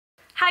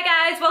Hi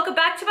guys, welcome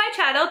back to my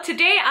channel.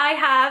 Today I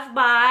have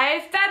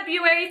my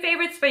February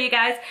favorites for you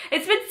guys.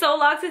 It's been so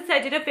long since I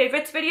did a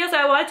favorites video, so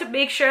I wanted to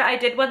make sure I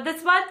did one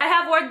this month. I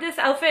have worn this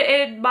outfit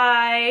in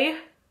my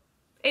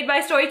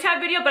story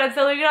time video, but I'm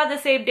filming it on the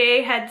same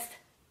day, hence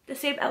the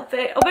same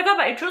outfit. Oh my god,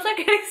 my intros are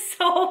getting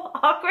so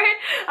awkward.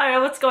 I don't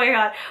know what's going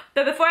on.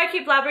 But before I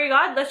keep blabbering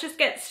on, let's just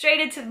get straight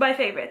into my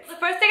favorites. The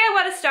first thing I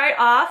want to start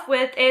off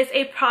with is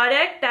a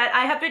product that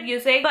I have been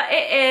using, but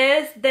it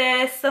is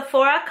this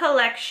Sephora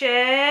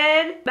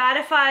Collection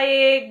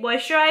Mattifying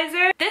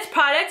Moisturizer. This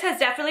product has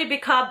definitely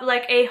become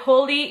like a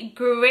holy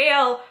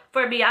grail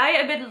for me. I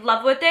am in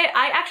love with it.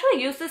 I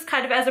actually use this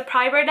kind of as a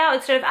primer now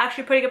instead of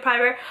actually putting a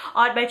primer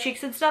on my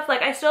cheeks and stuff.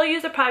 Like, I still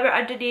use a primer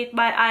underneath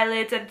my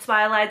eyelids and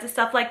smile lines and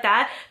stuff like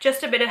that just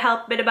to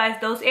help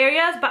minimize those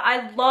areas, but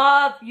I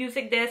love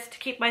using this to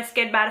keep my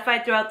skin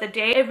mattified throughout the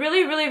day. It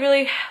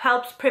really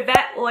helps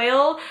prevent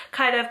oil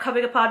kind of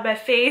coming upon my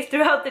face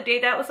throughout the day.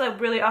 That was a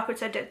really awkward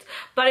sentence,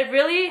 but it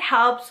really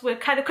helps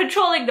with kind of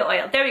controlling the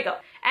oil. There we go.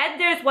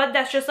 And there's one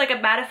that's just like a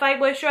mattifying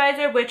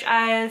moisturizer, which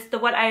is the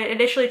one I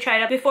initially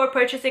tried out before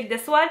purchasing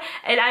this one,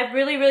 and I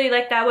really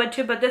like that one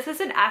too. But this is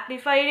an acne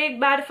fighting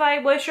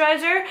mattifying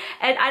moisturizer,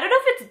 and I don't know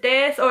if it's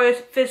this or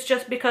if it's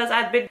just because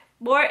I've been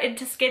more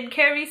into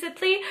skincare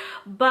recently,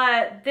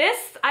 but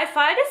this I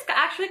find is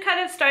actually kind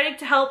of starting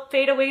to help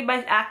fade away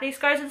my acne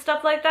scars and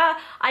stuff like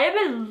that. I am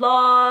in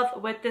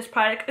love with this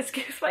product.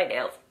 Excuse my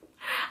nails,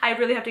 I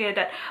really have to get it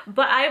done.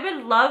 But I am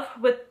in love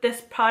with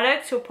this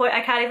product to a point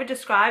I can't even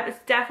describe. It's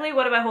definitely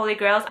one of my holy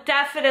grails. I'll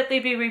definitely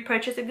be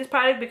repurchasing this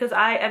product because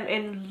I am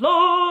in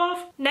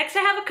love. Next, I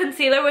have a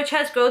concealer which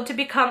has grown to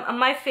become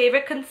my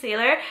favorite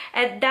concealer,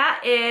 and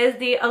that is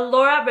the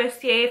Laura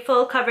Mercier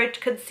Full Coverage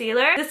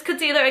Concealer. This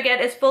concealer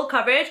again is full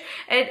coverage,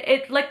 and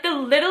it like the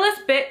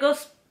littlest bit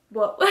goes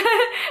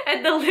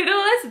and the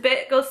littlest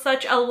bit goes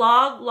such a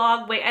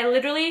long way. I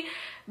literally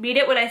mean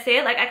it when I say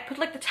it. Like, I put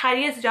like the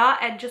tiniest dot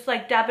and just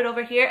like dab it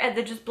over here and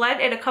then just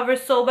blend, and it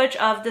covers so much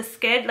of the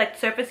skin, like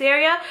surface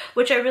area,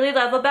 which I really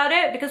love about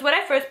it. Because when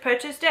I first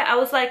purchased it, I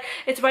was like,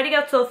 it's running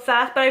out so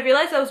fast, but I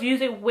realized I was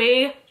using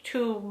way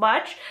too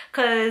much,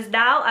 because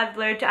now I've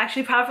learned to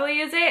actually properly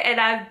use it, and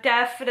I've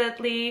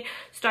definitely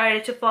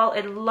started to fall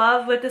in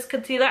love with this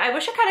concealer. I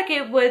wish it kind of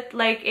came with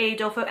like a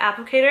doe foot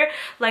applicator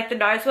like the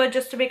NARS one,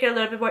 just to make it a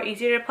little bit more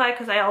easier to apply,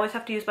 because I always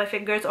have to use my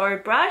fingers or a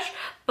brush.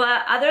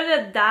 But other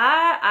than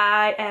that,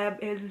 I am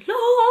in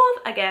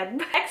love again.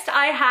 Next,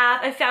 I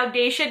have a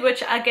foundation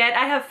which again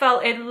I have fell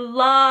in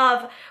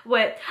love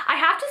with. I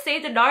have to say,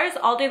 the NARS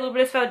All Day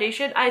Luminous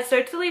Foundation I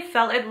certainly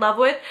fell in love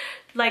with.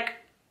 Like,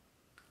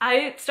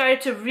 I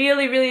started to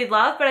really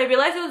love, but I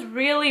realized it was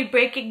really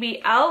breaking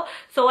me out,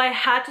 so I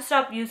had to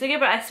stop using it.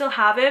 But I still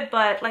have it,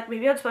 but like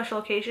maybe on special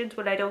occasions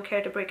when I don't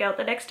care to break out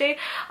the next day,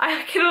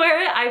 I can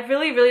wear it. I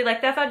really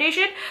like that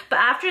foundation. But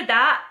after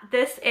that,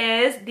 this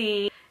is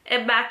the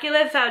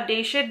Immaculate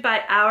Foundation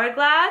by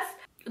Hourglass.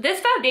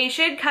 This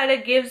foundation kind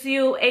of gives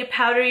you a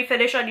powdery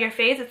finish on your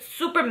face. It's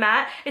super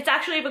matte. It's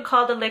actually even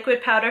called a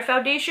liquid powder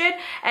foundation,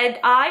 and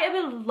I am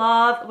in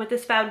love with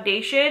this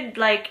foundation.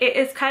 Like, it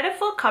is kind of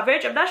full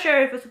coverage. I'm not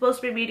sure if it's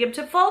supposed to be medium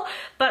to full,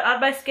 but on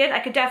my skin I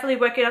could definitely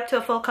work it up to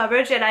a full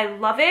coverage, and I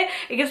love it.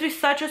 It gives me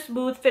such a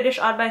smooth finish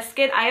on my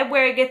skin. I am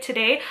wearing it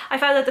today. I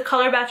find that the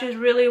color matches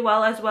really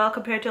well as well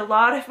compared to a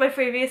lot of my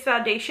previous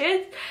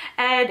foundations,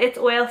 and it's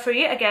oil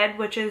free again,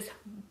 which is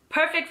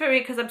perfect for me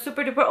because I'm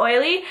super duper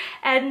oily,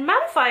 and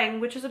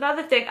mattifying, which is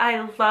another thing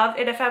I love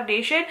in a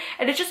foundation.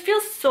 And it just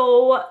feels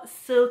so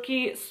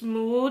silky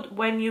smooth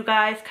when you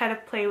guys kind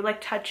of play, like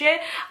touch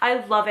it.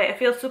 I love it. It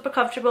feels super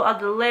comfortable on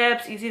the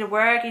lips, easy to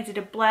work, easy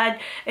to blend.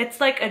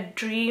 It's like a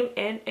dream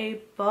in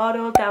a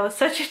bottle. That was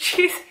such a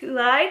cheesy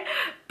line,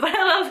 but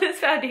I love this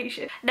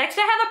foundation. Next,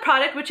 I have a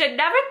product which I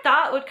never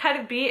thought would kind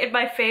of be in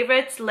my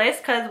favorites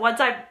list, because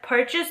once I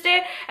purchased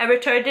it, I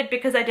returned it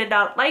because I did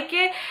not like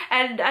it.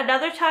 And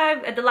another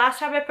time, and the last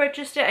time I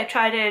purchased it, I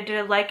tried it and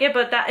didn't like it,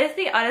 but that is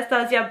the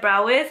Anastasia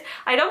Brow Wiz.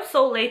 I know I'm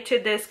so late to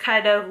this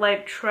kind of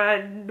like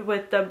trend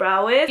with the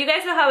Brow Wiz. You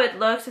guys know how it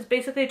looks. It's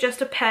basically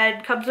just a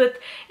pen, comes with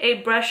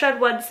a brush on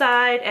one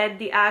side and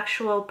the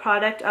actual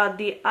product on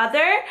the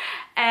other.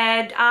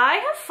 And I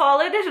have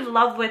fallen in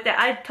love with it.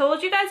 I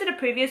told you guys in a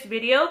previous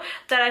video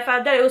that I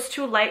found that it was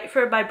too light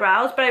for my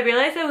brows, but I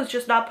realized I was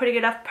just not putting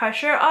enough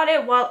pressure on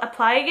it while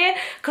applying it,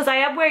 because I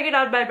am wearing it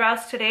on my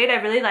brows today and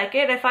I really like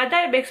it. And I find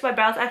that it makes my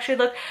brows actually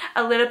look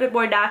a little bit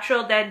more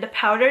natural than the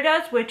powder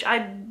does, which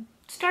I'm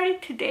starting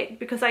to dig,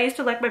 because I used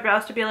to like my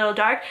brows to be a little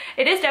dark.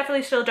 It is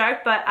definitely still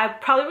dark, but I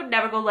probably would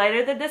never go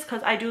lighter than this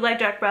because I do like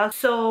dark brows.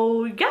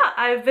 So yeah,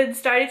 I've been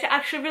starting to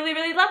actually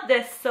really love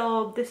this.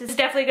 So this is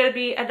definitely going to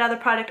be another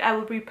product I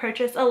will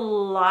repurchase a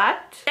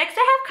lot. Next,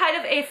 I have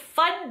kind of a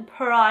fun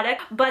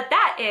product, but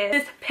that is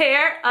this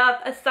pair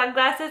of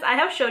sunglasses. I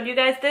have shown you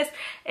guys this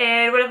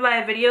in one of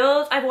my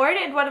videos. I wore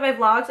it in one of my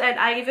vlogs, and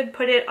I even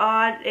put it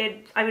on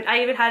in,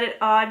 I even had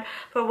it on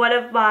for one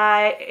of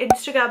my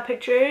Instagram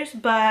pictures,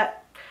 but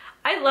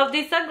I love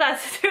these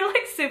sunglasses. They're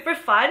like super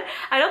fun.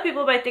 I know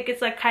people might think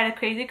it's like kind of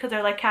crazy because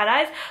they're like cat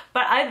eyes,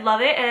 but I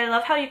love it, and I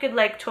love how you can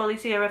like totally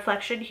see a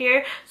reflection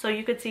here, so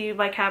you can see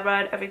my camera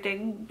and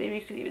everything. Maybe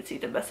you can even see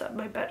the mess up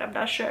my bed, I'm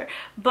not sure,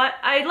 but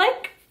I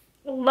like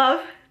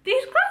love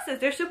these glasses.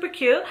 They're super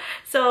cute.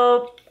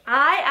 So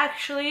I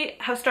actually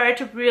have started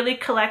to really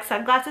collect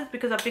sunglasses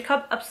because I've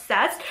become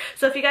obsessed.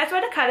 So if you guys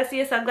want to kind of see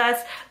a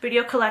sunglass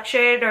video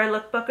collection or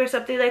lookbook or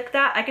something like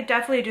that, I could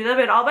definitely do them.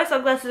 And all my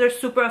sunglasses are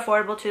super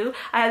affordable too.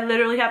 I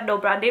literally have no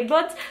brand name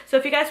ones. So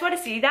if you guys want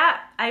to see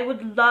that, I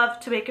would love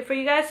to make it for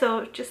you guys,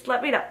 so just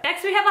let me know.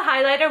 Next we have a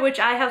highlighter, which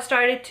I have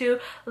started to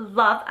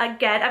love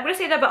again. I'm going to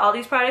say that about all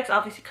these products,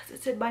 obviously, because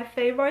it's in my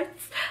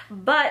favorites.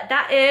 But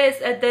that is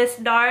this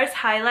NARS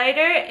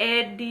highlighter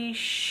in the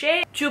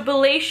shade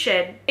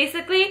Jubilation.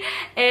 Basically,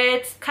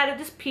 it's kind of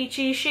this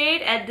peachy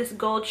shade and this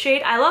gold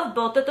shade. I love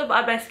both of them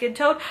on my skin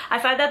tone. I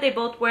find that they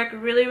both work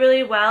really,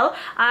 really well.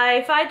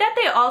 I find that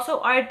they also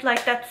aren't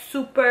like that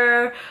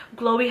super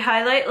glowy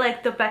highlight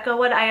like the Becca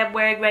one I am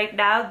wearing right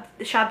now,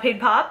 the Champagne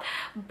Pop.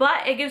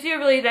 But it gives you a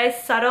really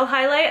nice subtle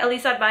highlight, at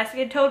least on my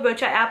skin tone,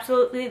 which I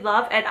absolutely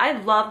love. And I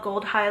love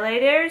gold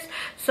highlighters.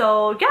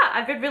 So yeah,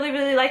 I've been really,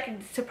 really liking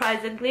it,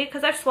 surprisingly,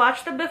 because I've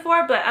swatched them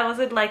before, but I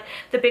wasn't like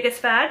the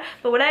biggest fan.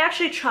 But when I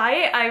actually try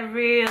it, I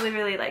really,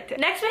 really liked it.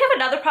 Next we have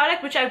another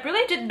product which I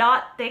really did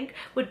not think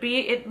would be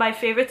in my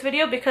favorites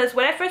video, because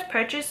when I first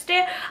purchased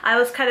it, I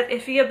was kind of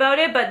iffy about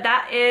it, but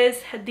that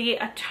is the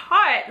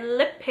Tarte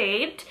lip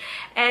paint.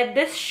 And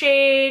this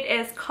shade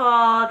is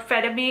called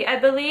Frenemy, I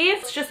believe.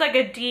 It's just like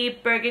a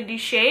deep burgundy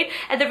shade.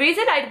 And the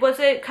reason I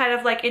wasn't kind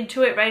of like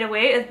into it right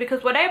away is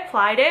because when I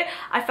applied it,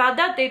 I found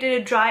that they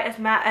didn't dry as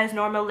matte as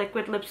normal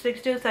liquid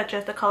lipsticks do, such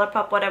as the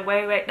ColourPop one I'm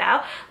wearing right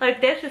now. Like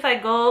this, if I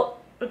go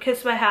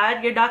kiss my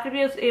hand, you're not going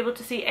to be able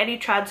to see any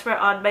transfer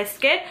on my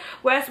skin,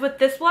 whereas with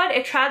this one,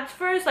 it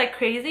transfers like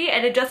crazy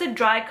and it doesn't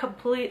dry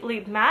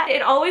completely matte.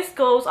 It always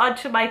goes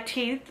onto my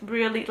teeth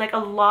really like a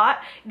lot,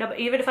 you know,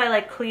 even if I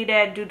like clean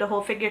it and do the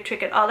whole finger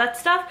trick and all that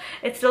stuff,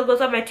 it still goes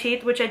on my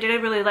teeth, which I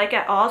didn't really like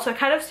at all, so I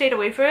kind of stayed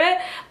away from it.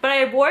 But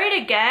I wore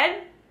it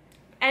again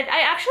and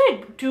I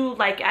actually do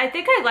like it. I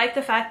think I like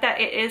the fact that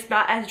it is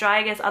not as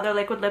drying as other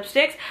liquid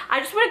lipsticks. I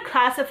just wouldn't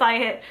classify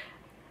it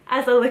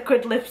as a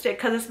liquid lipstick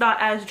because it's not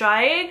as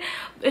drying.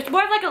 It's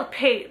more like a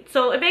paint,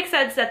 so it makes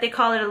sense that they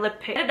call it a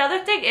lip paint. Another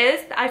thing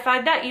is, I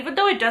find that even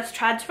though it does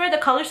transfer, the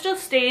color still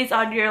stays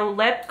on your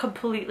lip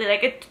completely.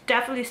 Like it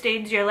definitely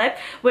stains your lip,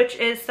 which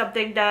is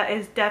something that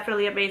is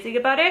definitely amazing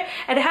about it.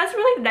 And it has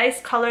really nice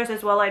colors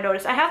as well, I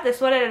noticed. I have this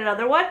one and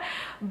another one,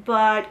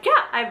 but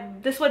yeah,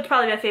 this one's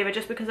probably my favorite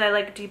just because I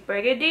like deep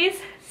burgundies.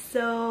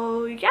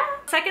 So yeah.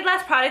 Second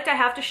last product I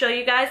have to show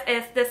you guys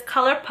is this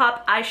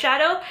ColourPop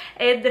eyeshadow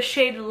in the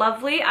shade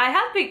Lovely. I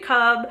have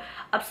become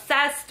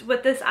obsessed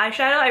with this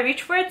eyeshadow. I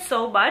reach for it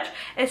so much.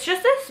 It's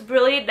just this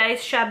really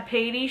nice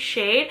champagne-y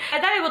shade. I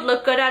thought it would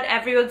look good on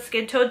everyone's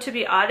skin tone, to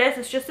be honest.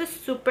 It's just this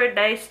super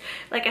nice,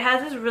 like it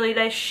has this really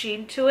nice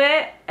sheen to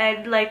it,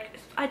 and like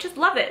I just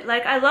love it.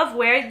 Like I love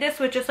wearing this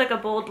with just like a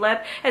bold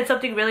lip and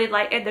something really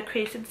light in the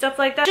crease and stuff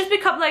like that. It's just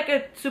become like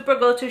a super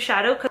go-to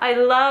shadow because I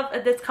love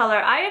this color.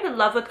 I am in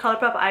love with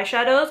ColourPop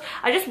eyeshadows.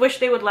 I just wish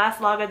they would last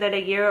longer than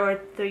a year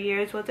or 3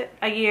 years. Was it?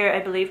 A year,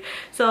 I believe.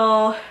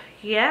 So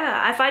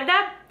yeah, I find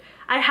that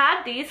I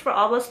had these for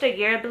almost a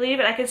year, I believe,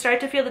 and I can start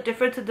to feel the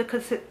difference in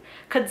the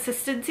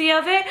consistency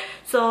of it.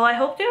 So I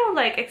hope they don't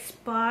like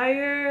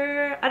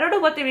expire. I don't know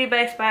what they mean by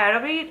expire.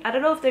 I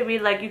don't know if they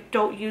mean like you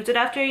don't use it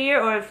after a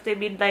year, or if they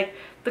mean like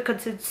the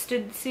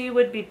consistency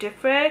would be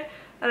different.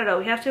 I don't know,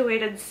 we have to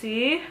wait and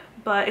see.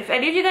 But if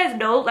any of you guys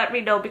know, let me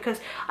know, because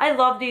I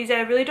love these and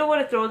I really don't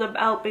want to throw them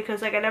out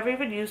because like I never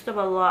even used them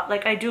a lot.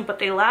 Like I do, but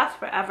they last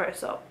forever.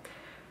 So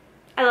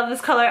I love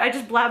this color. I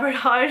just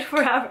blabbered on it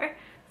forever.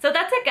 So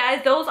that's it,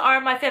 guys. Those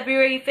are my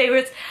February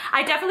favorites.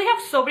 I definitely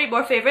have so many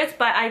more favorites,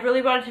 but I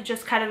really wanted to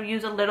just kind of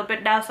use a little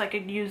bit now so I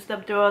can use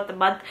them throughout the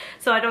month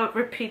so I don't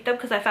repeat them,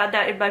 because I found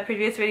that in my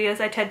previous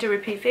videos I tend to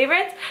repeat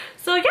favorites.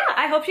 So yeah,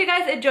 I hope you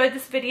guys enjoyed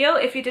this video.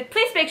 If you did,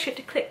 please make sure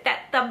to click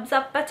that thumbs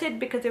up button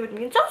because it would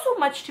mean so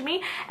much to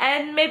me,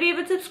 and maybe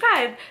even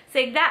subscribe.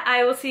 Saying that,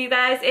 I will see you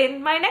guys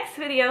in my next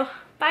video.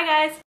 Bye,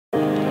 guys.